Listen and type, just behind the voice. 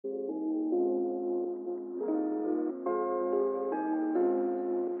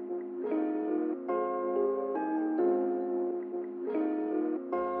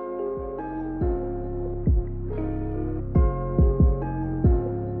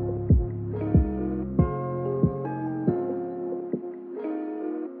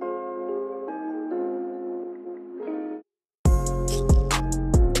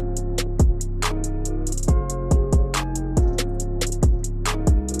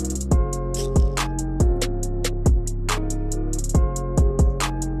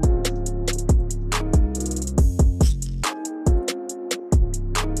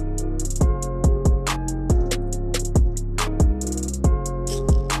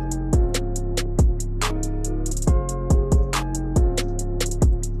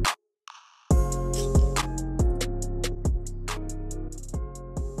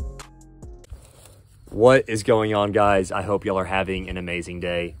What is going on, guys? I hope y'all are having an amazing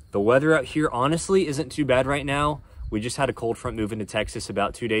day. The weather out here honestly isn't too bad right now. We just had a cold front move into Texas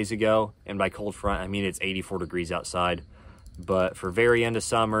about 2 days ago, and by cold front I mean it's 84 degrees outside. But for very end of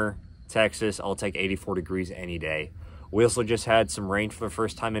summer Texas, I'll take 84 degrees any day. We also just had some rain for the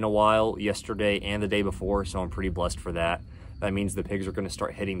first time in a while yesterday and the day before, so I'm pretty blessed for that. That means the pigs are going to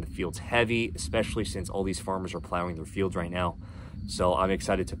start hitting the fields heavy, especially since all these farmers are plowing their fields right now. So I'm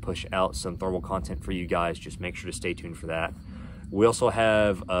excited to push out some thermal content for you guys. Just make sure to stay tuned for that. We also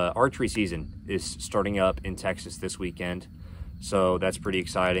have archery season is starting up in Texas this weekend, so that's pretty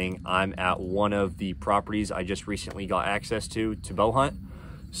exciting. I'm at one of the properties I just recently got access to bow hunt,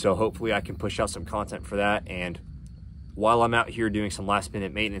 so hopefully I can push out some content for that. And while I'm out here doing some last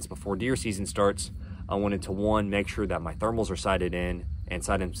minute maintenance before deer season starts, I wanted to, one, make sure that my thermals are sighted in and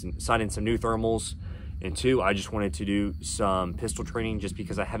sight in some new thermals. And two, I just wanted to do some pistol training just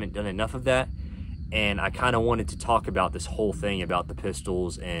because I haven't done enough of that. And I kind of wanted to talk about this whole thing about the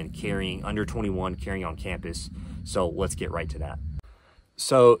pistols and carrying under 21, carrying on campus. So let's get right to that.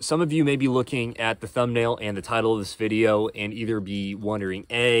 So some of you may be looking at the thumbnail and the title of this video and either be wondering,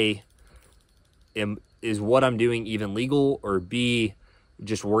 A, is what I'm doing even legal? Or B,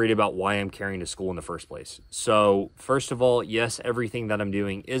 just worried about why I'm carrying to school in the first place. So first of all, yes, everything that I'm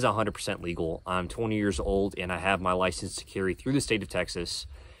doing is 100% legal. I'm 20 years old and I have my license to carry through the state of Texas,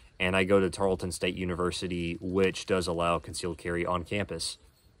 and I go to Tarleton State University, which does allow concealed carry on campus.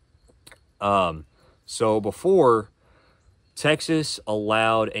 So before, Texas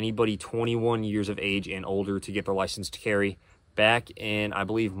allowed anybody 21 years of age and older to get their license to carry. Back in, I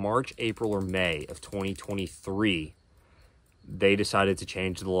believe, March, April, or May of 2023, they decided to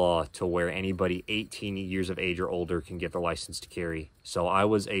change the law to where anybody 18 years of age or older can get their license to carry. So I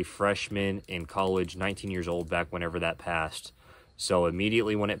was a freshman in college, 19 years old, back whenever that passed. So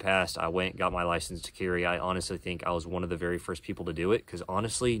immediately when it passed, I went and got my license to carry. I honestly think I was one of the very first people to do it, because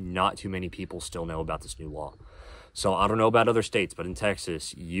honestly, not too many people still know about this new law. So I don't know about other states, but in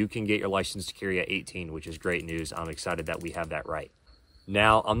Texas, you can get your license to carry at 18, which is great news. I'm excited that we have that right.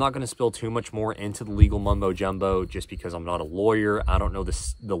 Now, I'm not going to spill too much more into the legal mumbo jumbo just because I'm not a lawyer. I don't know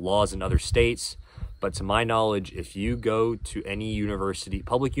the laws in other states, but to my knowledge, if you go to any university,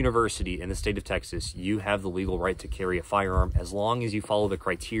 public university in the state of Texas, you have the legal right to carry a firearm as long as you follow the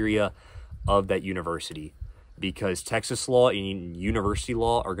criteria of that university, because Texas law and university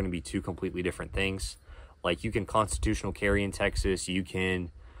law are going to be two completely different things. Like, you can constitutional carry in Texas, you can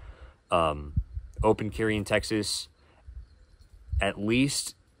open carry in Texas. At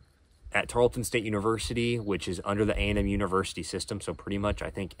least at Tarleton State University, which is under the A&M University system, so pretty much I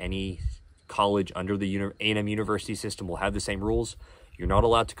think any college under the A&M University system will have the same rules. You're not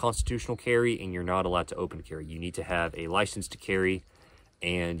allowed to constitutional carry, and you're not allowed to open carry. You need to have a license to carry,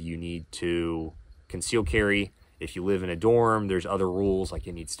 and you need to conceal carry. If you live in a dorm, there's other rules, like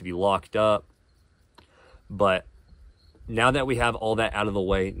it needs to be locked up. But now that we have all that out of the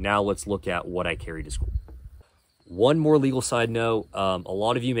way, now let's look at what I carry to school. One more legal side note, a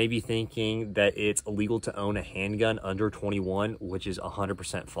lot of you may be thinking that it's illegal to own a handgun under 21, which is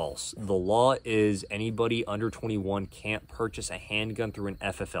 100% false. The law is anybody under 21 can't purchase a handgun through an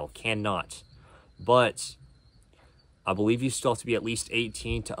FFL, cannot. But I believe you still have to be at least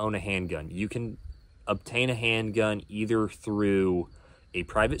 18 to own a handgun. You can obtain a handgun either through a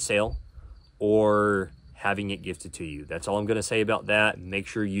private sale or having it gifted to you. That's all I'm going to say about that. Make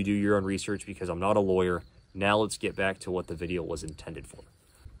sure you do your own research because I'm not a lawyer. Now let's get back to what the video was intended for.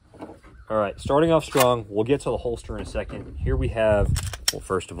 All right, starting off strong, we'll get to the holster in a second. Here we have, well,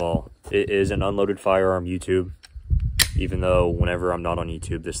 first of all, it is an unloaded firearm YouTube, even though whenever I'm not on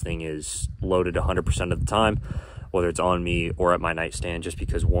YouTube, this thing is loaded 100% of the time, whether it's on me or at my nightstand, just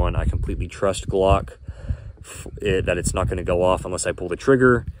because, one, I completely trust Glock that it's not going to go off unless I pull the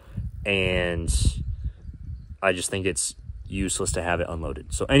trigger, and I just think it's useless to have it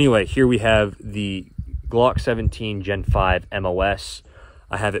unloaded. So anyway, here we have the Glock 17 Gen 5 MOS.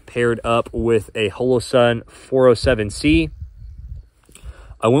 I have it paired up with a Holosun 407C.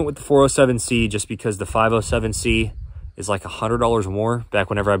 I went with the 407C just because the 507C is like $100 more back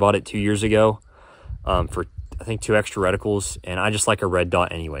whenever I bought it 2 years ago for, I think, 2 extra reticles, and I just like a red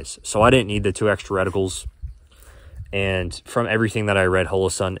dot anyways. So I didn't need the 2 extra reticles. And from everything that I read,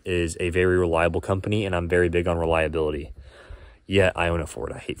 Holosun is a very reliable company, and I'm very big on reliability. Yeah, I own a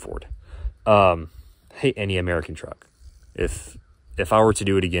Ford. I hate Ford. Hate any American truck. If I were to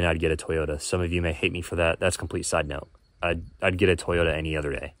do it again, I'd get a Toyota. Some of you may hate me for that. That's a complete side note. I'd get a Toyota any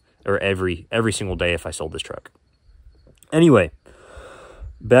other day, or every single day if I sold this truck. Anyway,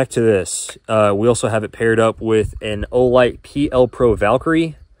 back to this. We also have it paired up with an Olight PL Pro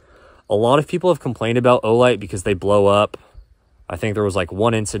Valkyrie. A lot of people have complained about Olight because they blow up. I think there was like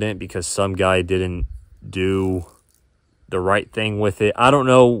one incident because some guy didn't do the right thing with it. I don't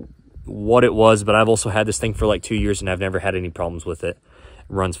know what it was, but I've also had this thing for like 2 years and I've never had any problems with it. It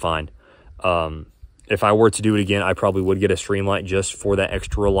runs fine. If I were to do it again, I probably would get a Streamlight just for that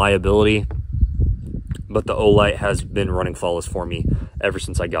extra reliability. But the Olight has been running flawless for me ever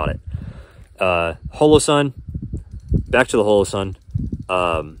since I got it. Holosun, back to the Holosun.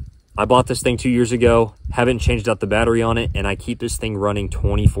 I bought this thing 2 years ago, haven't changed out the battery on it, and I keep this thing running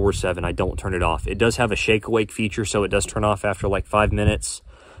 24/7. I don't turn it off. It does have a shake awake feature, so it does turn off after like 5 minutes.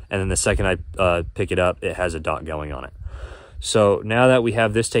 And then the second I pick it up, it has a dot going on it. So now that we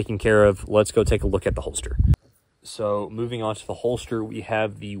have this taken care of, let's go take a look at the holster. So moving on to the holster, we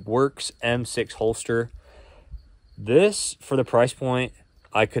have the Works M6 holster. This, for the price point,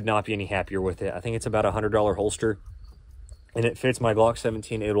 I could not be any happier with it. I think it's about a $100 holster, and it fits my Glock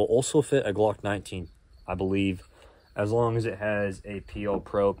 17. It'll also fit a Glock 19, I believe, as long as it has a PL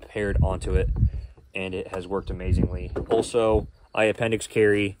Pro paired onto it, and it has worked amazingly. Also, I appendix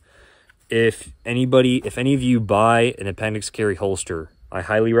carry. If any of you buy an appendix carry holster, I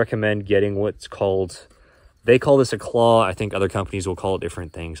highly recommend getting what's called, they call this a claw. I think other companies will call it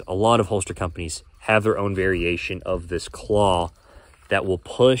different things. A lot of holster companies have their own variation of this claw that will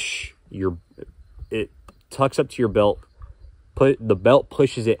push it tucks up to your belt. The belt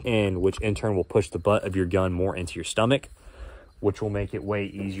pushes it in, which in turn will push the butt of your gun more into your stomach, which will make it way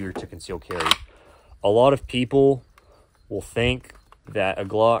easier to conceal carry. A lot of people will think that a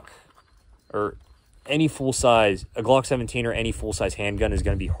Glock or any full-size, a Glock 17 or any full-size handgun is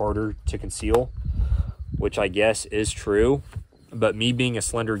going to be harder to conceal, which I guess is true. But me being a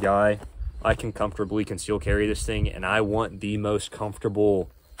slender guy, I can comfortably conceal carry this thing, and I want the most comfortable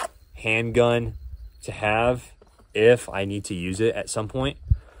handgun to have if I need to use it at some point,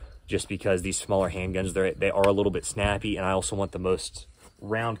 just because these smaller handguns, they are a little bit snappy, and I also want the most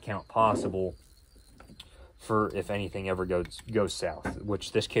round count possible for if anything ever goes south,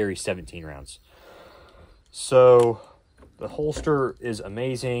 which this carries 17 rounds. So the holster is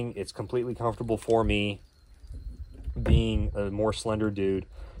amazing. It's completely comfortable for me, being a more slender dude.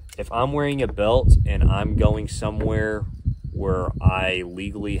 If I'm wearing a belt and I'm going somewhere where I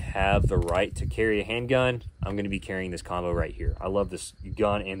legally have the right to carry a handgun, I'm going to be carrying this combo right here. I love this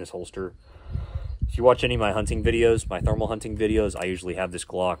gun and this holster. If you watch any of my hunting videos, my thermal hunting videos, I usually have this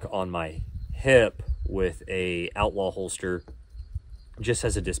Glock on my hip with a Outlaw holster just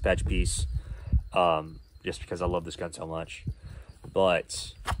as a dispatch piece, just because I love this gun so much.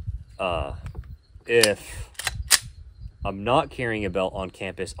 But if I'm not carrying a belt on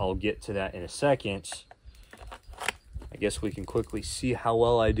campus, I'll get to that in a second. I guess we can quickly see how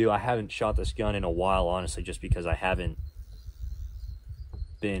well I do. I haven't shot this gun in a while, honestly, just because I haven't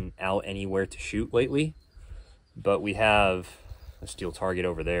been out anywhere to shoot lately. But we have a steel target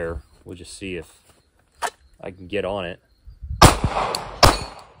over there. We'll just see if I can get on it.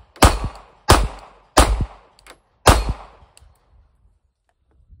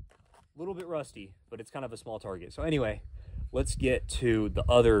 A little bit rusty, but it's kind of a small target. So anyway, let's get to the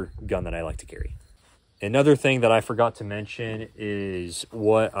other gun that I like to carry. Another thing that I forgot to mention is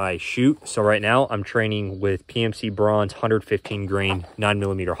what I shoot. So right now I'm training with PMC Bronze 115 grain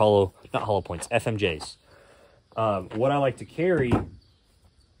 9mm hollow, not hollow points, FMJs. What I like to carry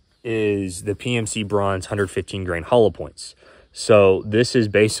is the PMC Bronze 115 grain hollow points. So this is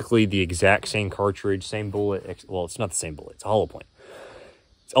basically the exact same cartridge, same bullet. Well, it's not the same bullet, it's a hollow point.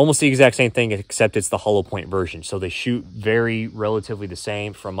 It's almost the exact same thing, except it's the hollow point version. So they shoot very relatively the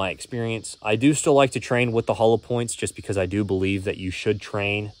same from my experience. I do still like to train with the hollow points just because I do believe that you should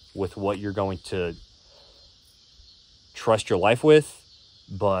train with what you're going to trust your life with.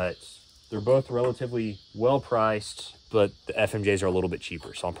 But they're both relatively well priced, but the FMJs are a little bit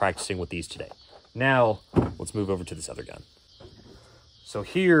cheaper. So I'm practicing with these today. Now, let's move over to this other gun. So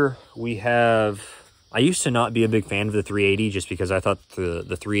here we have, I used to not be a big fan of the 380 just because I thought the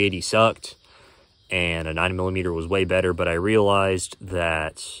 380 sucked and a 9mm was way better, but I realized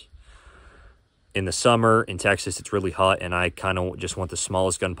that in the summer in Texas, it's really hot, and I kind of just want the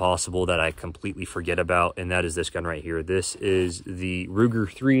smallest gun possible that I completely forget about, and that is this gun right here. This is the Ruger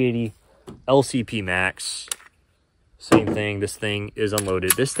 380 LCP Max. Same thing, this thing is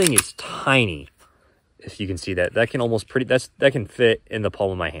unloaded. This thing is tiny, if you can see that. That can almost that can fit in the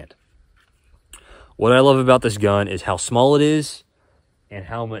palm of my hand. What I love about this gun is how small it is and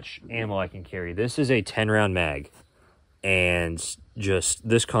how much ammo I can carry. This is a 10-round mag, and just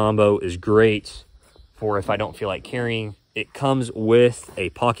this combo is great for if I don't feel like carrying. It comes with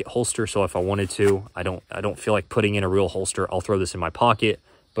a pocket holster, so if I wanted to, I don't feel like putting in a real holster, I'll throw this in my pocket,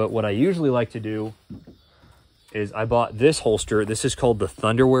 But what I usually like to do is I bought this holster. This is called the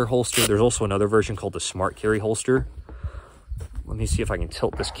Thunderwear holster. There's also another version called the Smart Carry holster. Let me see if I can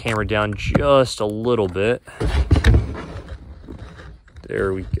tilt this camera down just a little bit.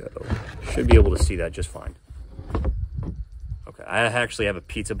 There we go. Should be able to see that just fine. Okay, I actually have a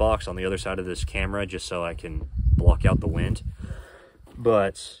pizza box on the other side of this camera just so I can block out the wind.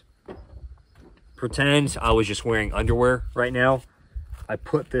 But pretend I was just wearing underwear right now. I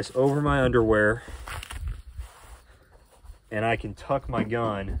put this over my underwear and I can tuck my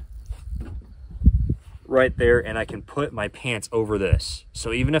gun right there, and I can put my pants over this.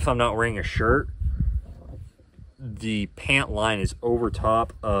 So even if I'm not wearing a shirt, the pant line is over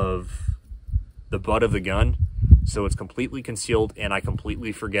top of the butt of the gun, so it's completely concealed, and I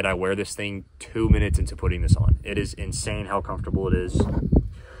completely forget I wear this thing 2 minutes into putting this on. It is insane how comfortable it is.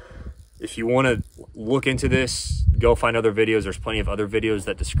 If you want to look into this, go find other videos. There's plenty of other videos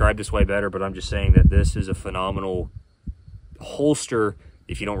that describe this way better, but I'm just saying that this is a phenomenal holster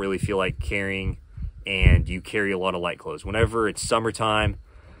if you don't really feel like carrying and you carry a lot of light clothes. Whenever it's summertime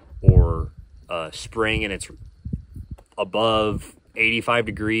or spring and it's above 85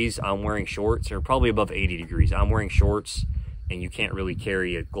 degrees, I'm wearing shorts, or probably above 80 degrees, I'm wearing shorts, and you can't really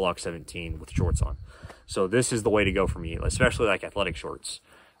carry a Glock 17 with shorts on. So this is the way to go for me, especially like athletic shorts.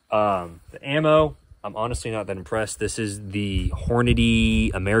 The ammo, I'm honestly not that impressed. This is the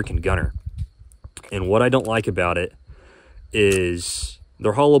Hornady American Gunner. And what I don't like about it is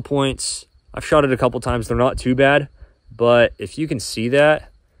their hollow points. I've shot it a couple times. They're not too bad, but if you can see that,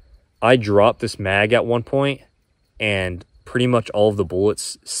 I dropped this mag at one point and pretty much all of the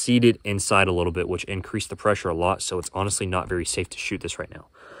bullets seated inside a little bit, which increased the pressure a lot. So it's honestly not very safe to shoot this right now.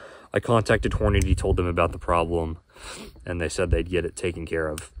 I contacted Hornady, told them about the problem, and they said they'd get it taken care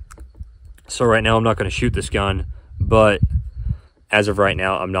of. So right now I'm not going to shoot this gun, but as of right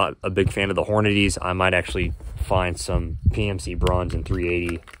now, I'm not a big fan of the Hornadys. I might actually find some PMC bronze in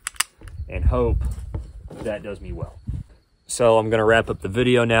 380 and hope that does me well. So I'm going to wrap up the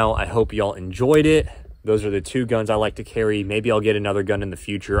video now. I hope y'all enjoyed it. Those are the two guns I like to carry. Maybe I'll get another gun in the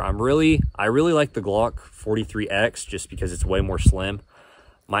future. I really like the Glock 43X just because it's way more slim.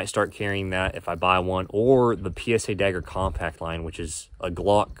 Might start carrying that if I buy one, or the PSA Dagger Compact line, which is a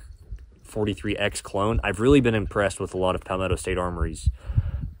Glock 43X clone. I've really been impressed with a lot of Palmetto State Armory's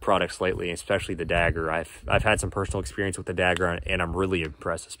products lately, especially the Dagger. I've had some personal experience with the Dagger, and I'm really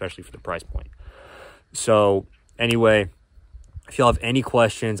impressed, especially for the price point. So anyway, if y'all have any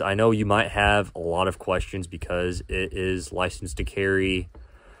questions, I know you might have a lot of questions because it is licensed to carry,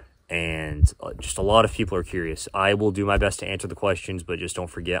 and just a lot of people are curious. I will do my best to answer the questions, but just don't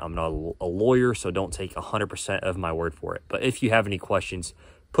forget, I'm not a lawyer, so don't take 100% of my word for it. But if you have any questions,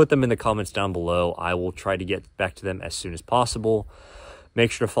 put them in the comments down below. I will try to get back to them as soon as possible.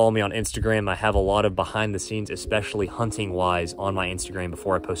 Make sure to follow me on Instagram. I have a lot of behind the scenes, especially hunting wise, on my Instagram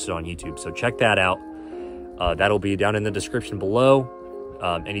before I post it on YouTube. So check that out. That'll be down in the description below.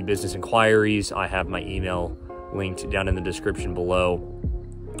 Any business inquiries, I have my email linked down in the description below.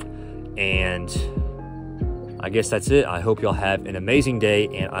 And I guess that's it. I hope y'all have an amazing day,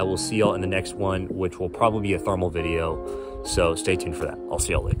 and I will see y'all in the next one, which will probably be a thermal video. So stay tuned for that. I'll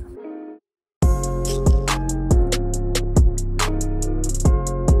see y'all later.